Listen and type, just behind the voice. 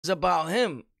is about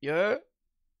him, you heard?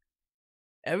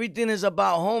 Everything is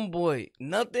about homeboy.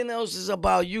 Nothing else is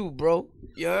about you, bro.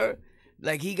 You heard?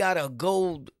 Like he got a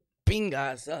gold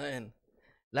pinga or something.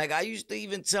 Like I used to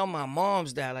even tell my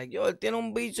moms that, like, yo, tiene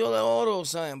un bicho de oro or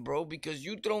something, bro, because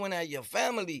you throwing at your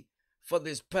family for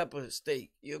this pepper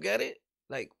steak. You get it?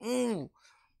 Like,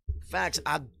 facts.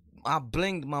 I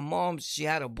blinked. My mom, she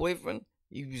had a boyfriend.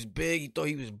 He was big. He thought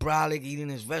he was brolic, eating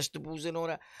his vegetables and all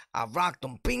that. I rocked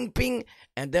him, ping, ping.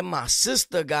 And then my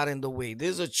sister got in the way.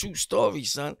 This is a true story,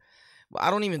 son. I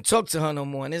don't even talk to her no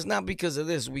more. And it's not because of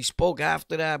this. We spoke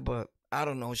after that, but I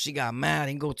don't know. She got mad.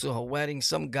 Didn't go to her wedding.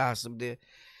 Some gossip there.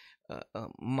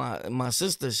 My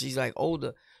sister, she's like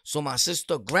older. So my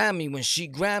sister grabbed me. When she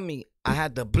grabbed me, I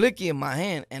had the blicky in my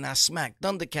hand, and I smacked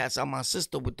Thundercats on my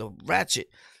sister with the ratchet.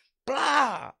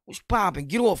 Blah! What's popping?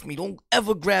 Get off me. Don't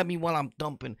ever grab me while I'm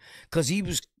thumping. Because he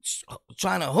was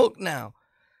trying to hook now.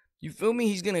 You feel me?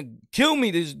 He's going to kill me,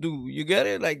 this dude. You get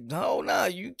it? Like, no, nah,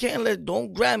 you can't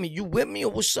don't grab me. You with me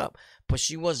or what's up? But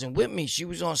she wasn't with me. She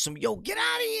was on some, yo, get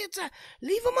out of here.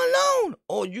 Leave him alone.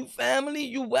 Oh, you family?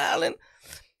 You wildin'?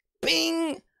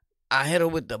 Bing! I hit her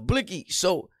with the blicky.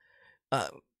 So,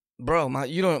 bro,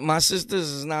 my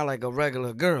sisters is not like a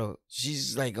regular girl.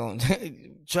 She's like on,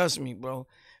 trust me, bro.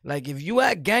 Like, if you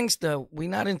act gangster, we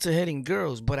not into hitting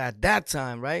girls. But at that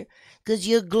time, right? Because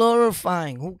you're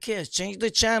glorifying. Who cares? Change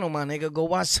the channel, my nigga. Go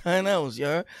watch something else, you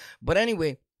heard? But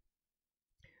anyway,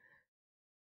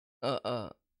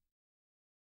 my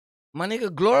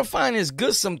nigga, glorifying is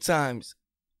good sometimes.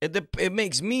 It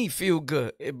makes me feel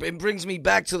good. It brings me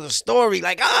back to the story.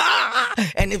 Like,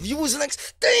 and if you was next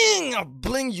thing, I'll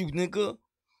bling you, nigga.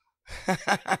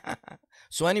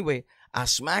 So anyway, I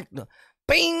smacked her.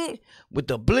 Bing! With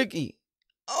the blicky.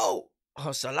 Oh,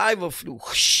 her saliva flew.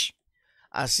 Whoosh.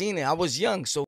 I seen it. I was young, so